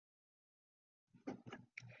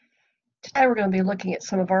Today we're going to be looking at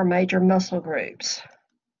some of our major muscle groups.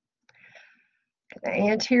 The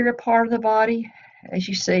anterior part of the body, as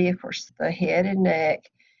you see, of course, the head and neck.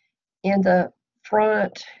 In the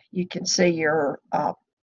front, you can see your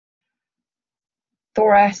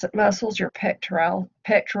thoracic muscles, your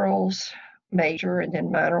pectorals, major, and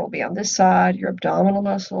then minor will be on this side, your abdominal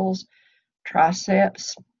muscles,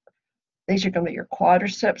 triceps. These are going to be your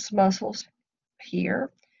quadriceps muscles here.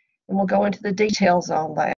 And we'll go into the details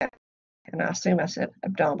on that. And I assume I said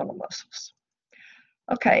abdominal muscles.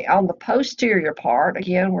 Okay, on the posterior part,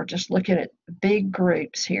 again, we're just looking at big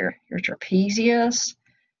groups here. Your trapezius,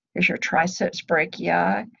 here's your triceps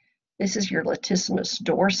brachii. This is your latissimus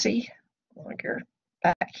dorsi, on your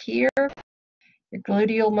back here. Your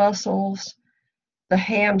gluteal muscles, the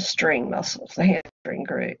hamstring muscles, the hamstring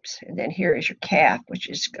groups. And then here is your calf, which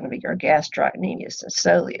is going to be your gastrocnemius and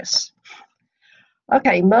soleus.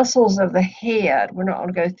 Okay, muscles of the head. We're not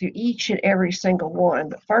going to go through each and every single one,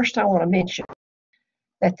 but first I want to mention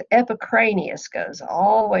that the epicranius goes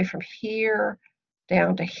all the way from here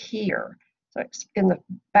down to here. So it's in the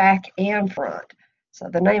back and front. So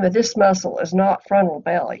the name of this muscle is not frontal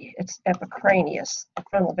belly, it's epicranius, the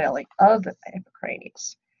frontal belly of the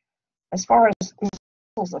epicranius. As far as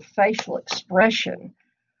muscles of facial expression,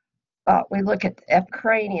 we look at the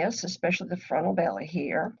epicranius, especially the frontal belly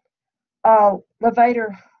here.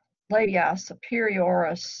 Levator labii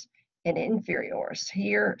superioris and inferioris.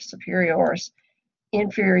 Here, superioris,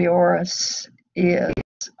 inferioris is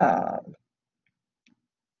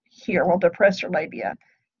here, well, depressor labia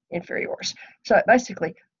inferioris. So it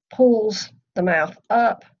basically pulls the mouth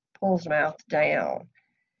up, pulls the mouth down.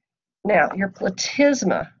 Now, your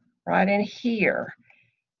platysma right in here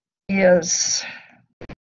is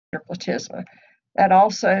your platysma. That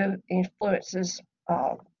also influences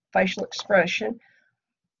facial expression.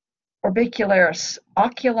 Orbicularis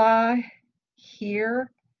oculi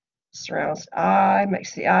here surrounds the eye,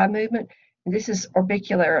 makes the eye movement. And this is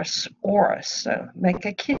orbicularis oris. So make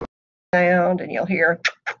a kiss sound and you'll hear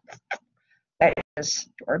that is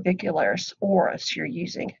orbicularis oris you're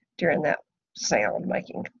using during that sound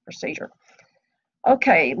making procedure.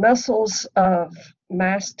 Okay, muscles of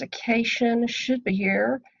mastication should be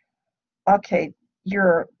here. Okay,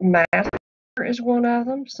 your masticator is one of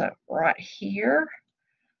them. So right here,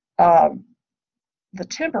 the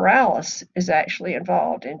temporalis is actually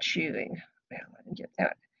involved in chewing. Now, let me get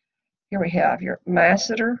that. Here we have your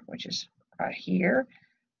masseter, which is right here,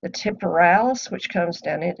 the temporalis, which comes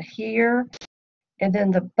down into here, and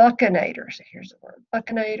then the buccinator. So here's the word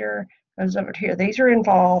buccinator, goes over to here. These are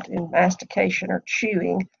involved in mastication or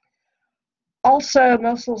chewing. Also,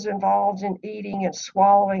 muscles involved in eating and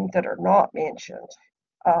swallowing that are not mentioned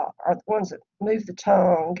are the ones that move the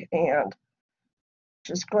tongue, and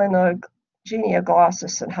just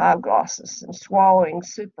glenogenioglossus and hypoglossus, and swallowing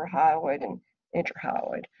suprahyoid and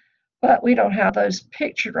intrahyoid. But we don't have those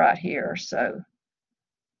pictured right here, so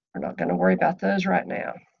we're not going to worry about those right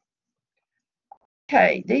now.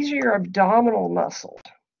 Okay, these are your abdominal muscles.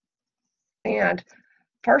 And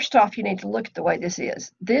first off, you need to look at the way this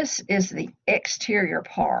is. This is the exterior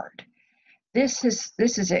part. This is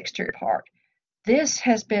exterior part. This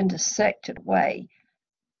has been dissected away.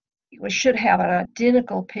 We should have an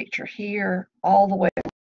identical picture here, all the way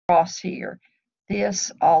across here.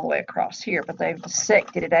 This all the way across here, but they've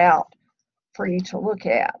dissected it out for you to look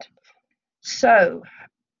at. So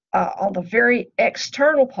on the very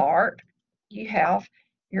external part, you have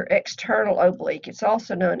your external oblique. It's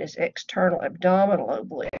also known as external abdominal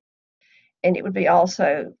oblique, and it would be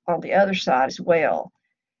also on the other side as well.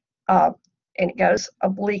 And it goes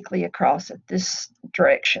obliquely across it this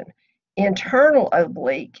direction. Internal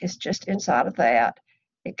oblique is just inside of that.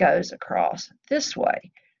 It goes across this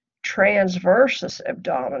way. Transversus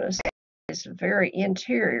abdominis is very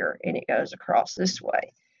interior, and it goes across this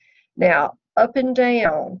way. Now, up and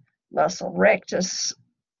down muscle, rectus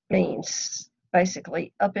means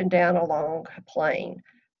basically up and down along a plane.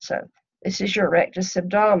 So this is your rectus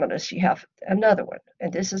abdominis. You have another one,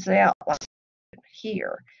 and this is the outline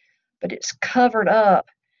here, but it's covered up,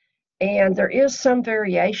 and there is some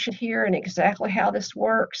variation here in exactly how this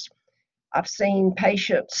works. I've seen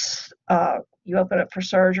patients, you open up for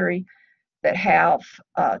surgery, that have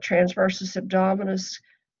transversus abdominis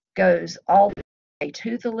goes all the way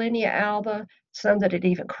to the linea alba, some that it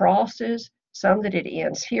even crosses, some that it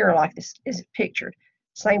ends here like this is pictured.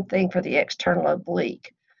 Same thing for the external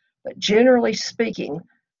oblique. But generally speaking,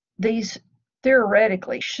 these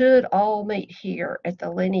theoretically should all meet here at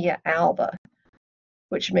the linea alba,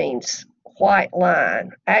 which means white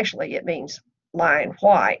line. Actually, it means line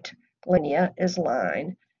white. Linea is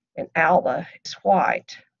line, and alba is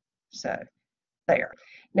white. So there.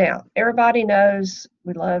 Now, everybody knows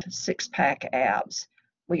we love six-pack abs.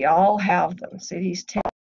 We all have them. See these 10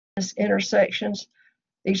 intersections?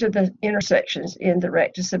 These are the intersections in the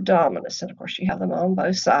rectus abdominis. And of course, you have them on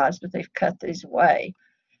both sides, but they've cut these away.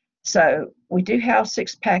 So we do have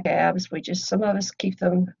six-pack abs. Some of us keep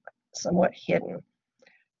them somewhat hidden.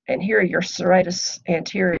 And here are your serratus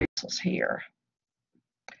anterior muscles here.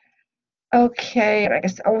 Okay, and I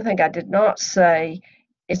guess the only thing I did not say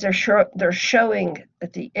is they're showing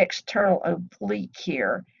that the external oblique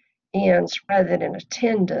here ends, rather than in a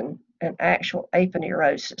tendon, an actual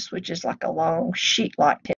aponeurosis, which is like a long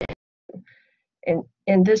sheet-like tendon. And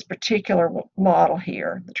in this particular model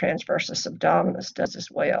here, the transversus abdominis does as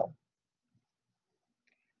well.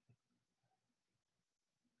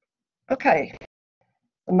 Okay,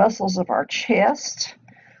 the muscles of our chest.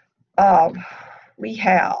 We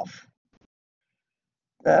have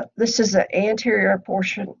this is the anterior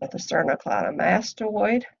portion of the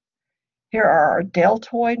sternocleidomastoid. Here are our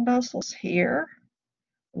deltoid muscles here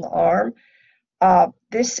on the arm.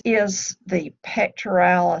 This is the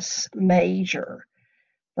pectoralis major.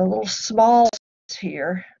 The little small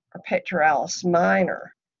here are pectoralis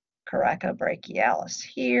minor, coracobrachialis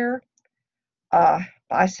here,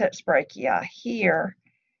 biceps brachii here.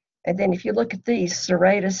 And then if you look at these,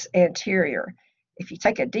 serratus anterior, if you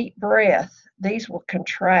take a deep breath, these will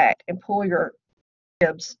contract and pull your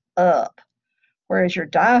ribs up, whereas your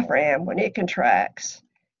diaphragm, when it contracts,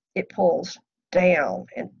 it pulls down,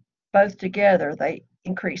 and both together they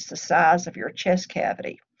increase the size of your chest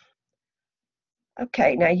cavity.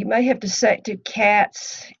 Okay, now you may have dissected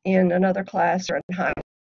cats in another class or in high,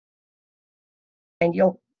 and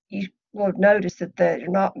you will notice that they're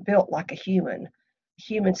not built like a human.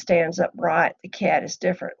 Human stands upright, the cat is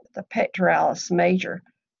different. The pectoralis major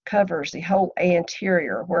covers the whole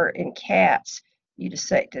anterior, where in cats you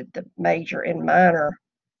dissected the major and minor.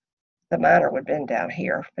 The minor would have been down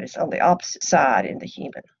here, but it's on the opposite side in the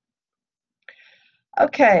human.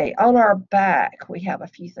 Okay, on our back we have a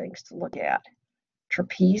few things to look at.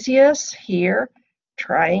 Trapezius here,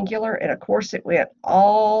 triangular, and of course it went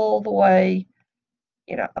all the way,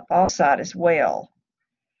 up on the side as well.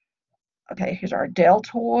 Okay, here's our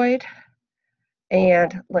deltoid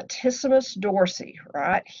and latissimus dorsi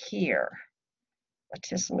right here.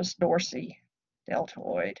 Latissimus dorsi,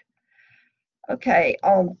 deltoid. Okay,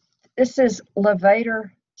 this is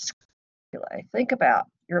levator scapula. Think about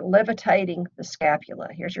you're levitating the scapula.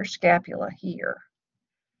 Here's your scapula here.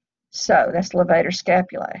 So that's levator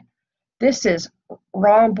scapulae. This is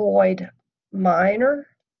rhomboid minor.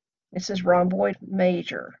 This is rhomboid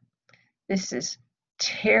major. This is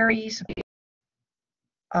teres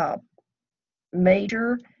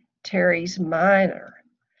major, teres minor,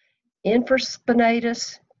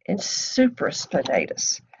 infraspinatus, and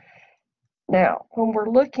supraspinatus. Now, when we're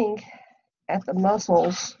looking at the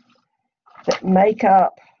muscles that make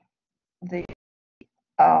up the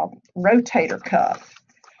rotator cuff,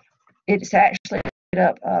 it's actually made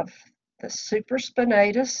up of the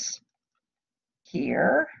supraspinatus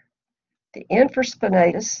here, the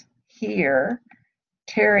infraspinatus here,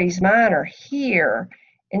 teres minor here,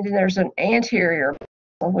 and then there's an anterior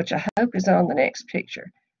muscle, which I hope is on the next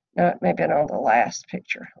picture. No, it may have been on the last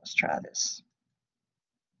picture. Let's try this.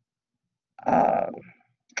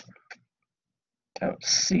 Don't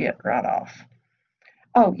see it right off.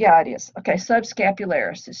 Oh, yeah, it is. Okay,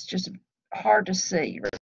 subscapularis. It's just hard to see.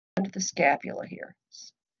 Right under the scapula here.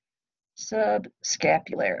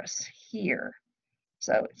 Subscapularis here.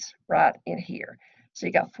 So it's right in here. So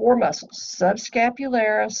you got four muscles: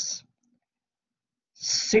 subscapularis,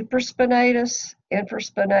 supraspinatus,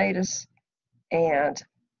 infraspinatus, and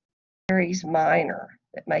teres minor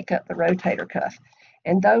that make up the rotator cuff.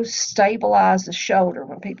 And those stabilize the shoulder.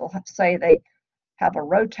 When people say they have a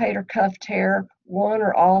rotator cuff tear, one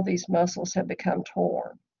or all these muscles have become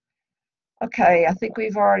torn. Okay, I think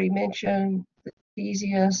we've already mentioned the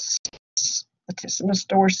trapezius, latissimus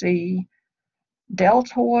dorsi,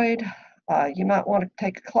 deltoid. You might want to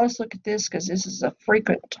take a close look at this because this is a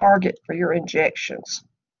frequent target for your injections.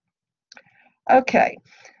 Okay,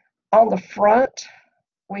 on the front,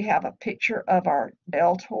 we have a picture of our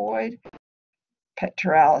deltoid,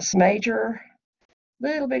 pectoralis major,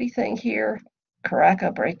 little bitty thing here,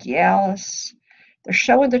 coracobrachialis. They're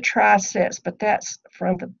showing the triceps, but that's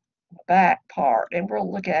from the back part, and we'll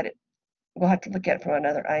have to look at it from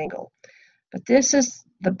another angle. But this is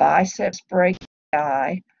the biceps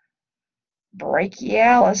brachii.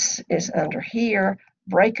 Brachialis is under here.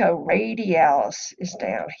 Brachoradialis is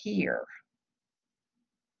down here.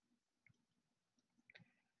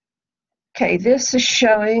 Okay, this is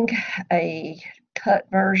showing a cut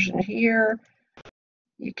version here.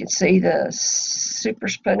 You can see the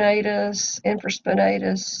supraspinatus,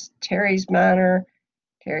 infraspinatus, teres minor,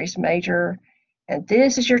 teres major, and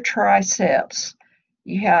this is your triceps.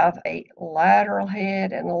 You have a lateral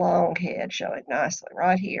head and a long head showing nicely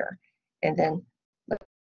right here, and then the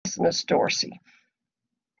maximus dorsi.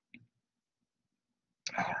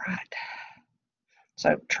 All right.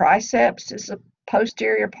 So triceps is the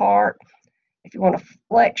posterior part. If you want to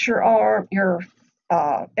flex your arm, your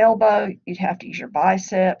elbow, you'd have to use your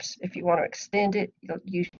biceps. If you want to extend it, you'll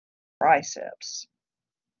use your triceps.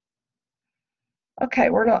 Okay,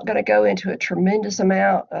 we're not going to go into a tremendous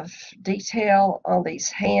amount of detail on these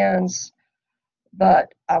hands,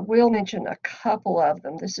 but I will mention a couple of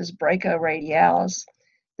them. This is brachioradialis.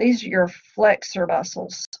 These are your flexor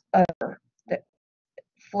muscles that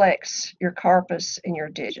flex your carpus and your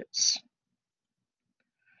digits.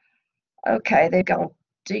 Okay, they've gone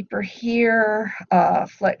deeper here.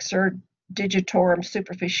 Flexor digitorum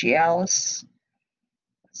superficialis.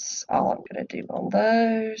 That's all I'm going to do on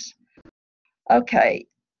those. Okay,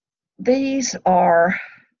 this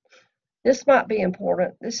might be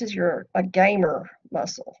important. This is a gamer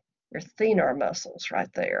muscle, your thenar muscles right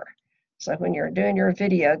there. So when you're doing your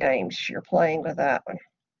video games, you're playing with that one.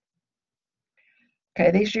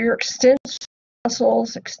 Okay, these are your extensor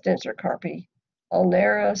muscles, extensor carpi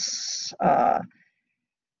ulnaris.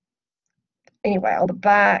 Anyway, on the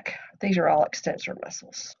back, these are all extensor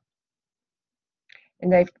muscles.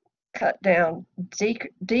 And they've cut down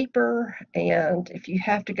deeper, and if you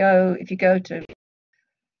go to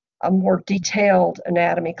a more detailed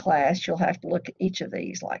anatomy class, you'll have to look at each of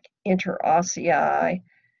these, like interossei.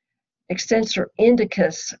 Extensor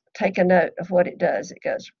indicus, take a note of what it does. It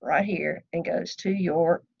goes right here and goes to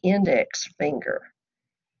your index finger.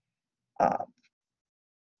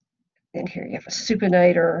 And here you have a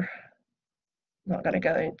supinator. I'm not going to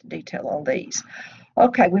go into detail on these.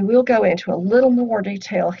 Okay, we will go into a little more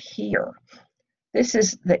detail here. This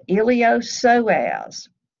is the iliopsoas,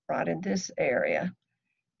 right in this area.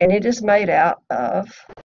 And it is made out of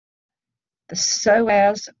the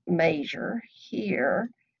psoas major here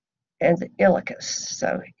and the iliacus.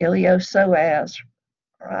 So iliopsoas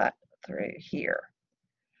right through here.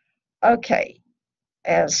 Okay,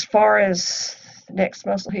 as far as the next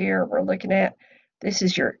muscle here we're looking at, this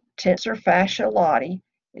is your tensor fascia lati.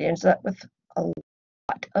 It ends up with a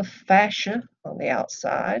lot of fascia on the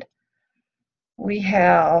outside. We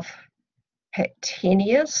have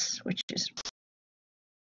pectineus, which is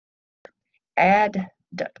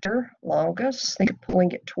adductor longus. Think of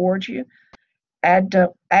pulling it towards you.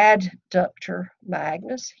 Adductor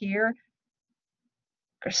magnus here.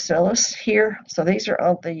 Gracilis here. So these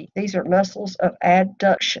are muscles of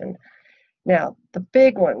adduction. Now, the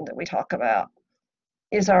big one that we talk about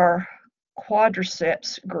is our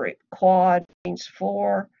quadriceps group. Quad means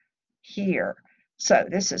 4 here. So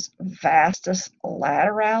this is vastus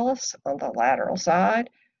lateralis on the lateral side,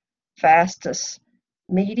 vastus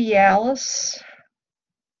medialis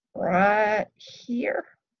right here.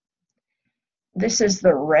 This is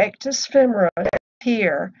the rectus femoris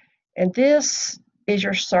here, and this is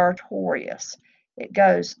your sartorius. It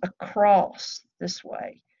goes across this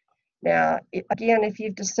way. Now, again, if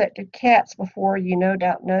you've dissected cats before, you no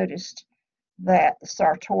doubt noticed that the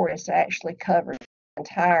sartorius actually covers the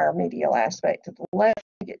entire medial aspect of the leg.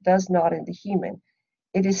 It does not in the human.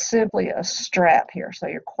 It is simply a strap here. So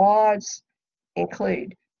your quads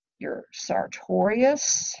include your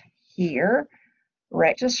sartorius here,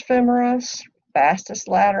 rectus femoris, vastus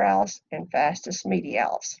lateralis, and vastus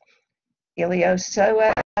medialis.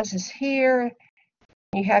 Iliopsoas is here.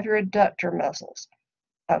 You have your adductor muscles.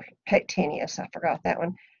 Oh, pectineus, I forgot that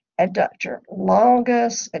one. Adductor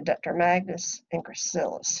longus, adductor magnus, and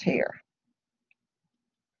gracilis here.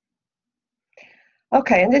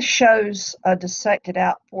 Okay, and this shows a dissected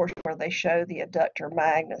out portion where they show the adductor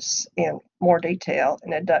magnus in more detail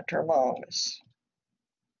and adductor longus.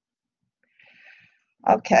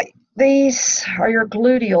 Okay, these are your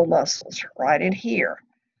gluteal muscles right in here.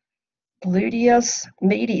 Gluteus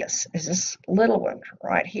medius is this little one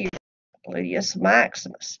right here. Gluteus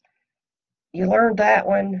maximus. You learned that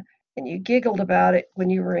one and you giggled about it when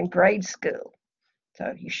you were in grade school.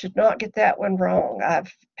 So you should not get that one wrong.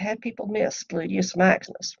 I've had people miss gluteus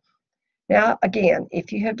maximus. Now, again,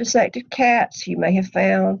 if you have dissected cats, you may have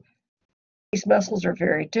found these muscles are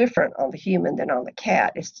very different on the human than on the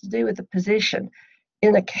cat. It's to do with the position.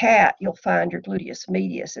 In the cat, you'll find your gluteus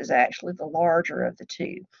medius is actually the larger of the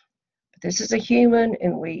two. But this is a human,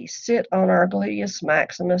 and we sit on our gluteus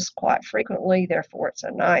maximus quite frequently. Therefore, it's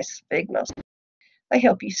a nice big muscle. They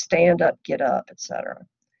help you stand up, get up, etc.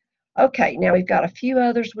 Okay, now we've got a few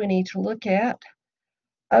others we need to look at.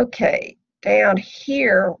 Okay, down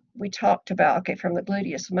here we talked about, okay, from the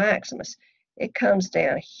gluteus maximus, it comes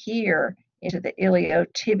down here into the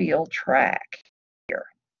iliotibial tract here.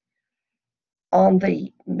 On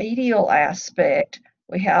the medial aspect,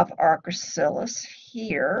 we have our gracilis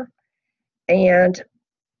here, and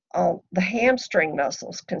the hamstring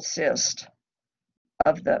muscles consist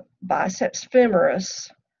of the biceps femoris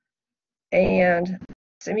and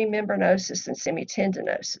semimembranosus and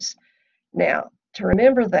semitendinosus. Now, to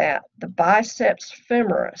remember that, the biceps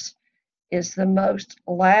femoris is the most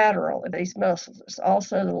lateral of these muscles. It's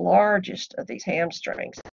also the largest of these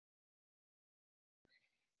hamstrings.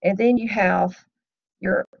 And then you have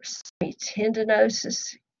your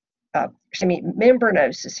semitendinosus,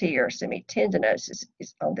 semimembranosus here, semitendinosus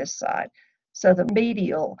is on this side. So the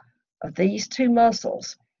medial of these two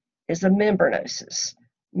muscles is the membranosus.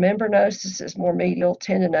 Membranosus is more medial,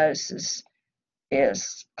 tendinosus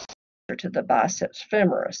is closer to the biceps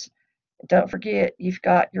femoris. And don't forget, you've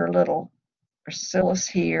got your little gracilis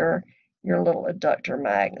here, your little adductor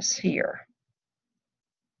magnus here.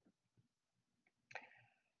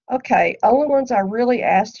 Okay, only ones I really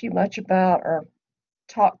asked you much about or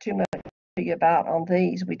talked too much to you about on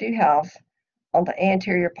these, we do have on the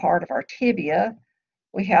anterior part of our tibia,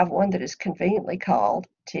 we have one that is conveniently called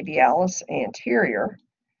tibialis anterior,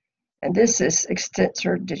 and this is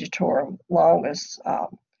extensor digitorum longus.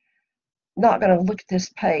 Not going to look at this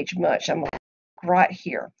page much. I'm right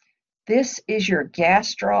here. This is your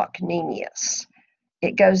gastrocnemius.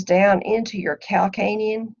 It goes down into your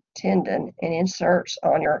calcanean tendon and inserts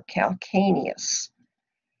on your calcaneus.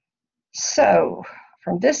 So,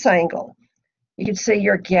 from this angle, you can see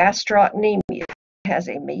your gastrocnemius has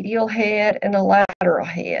a medial head and a lateral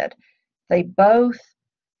head. They both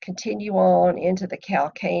continue on into the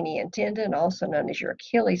calcanean tendon, also known as your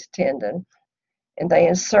Achilles tendon, and they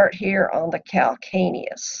insert here on the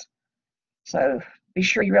calcaneus. So be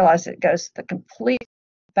sure you realize it goes the complete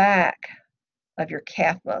back of your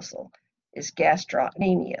calf muscle is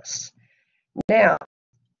gastrocnemius. Now,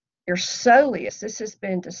 your soleus, this has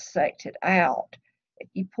been dissected out. If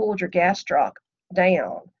you pulled your gastroc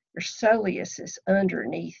down, your soleus is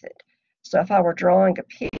underneath it. So if I were drawing a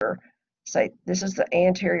picture, say this is the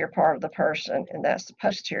anterior part of the person and that's the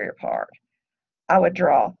posterior part, I would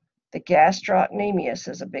draw the gastrocnemius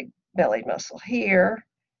as a big belly muscle here,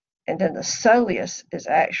 and then the soleus is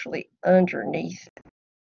actually underneath it.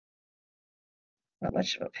 Not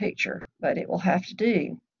much of a picture, but it will have to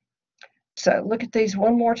do. So look at these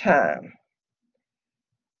one more time.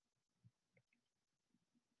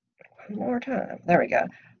 One more time. There we go.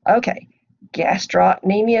 Okay.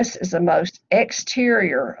 Gastrocnemius is the most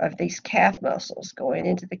exterior of these calf muscles going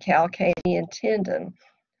into the calcanean tendon.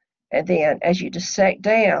 And then as you dissect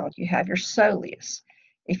down, you have your soleus.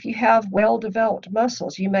 If you have well-developed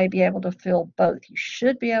muscles, you may be able to feel both. You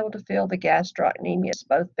should be able to feel the gastrocnemius,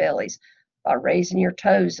 both bellies, by raising your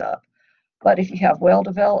toes up. But if you have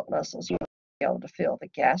well-developed muscles, you may be able to feel the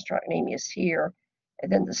gastrocnemius here,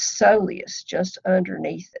 and then the soleus just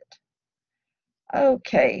underneath it.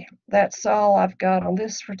 Okay, that's all I've got on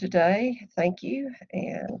this for today. Thank you,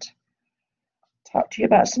 and talk to you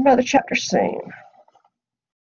about some other chapters soon.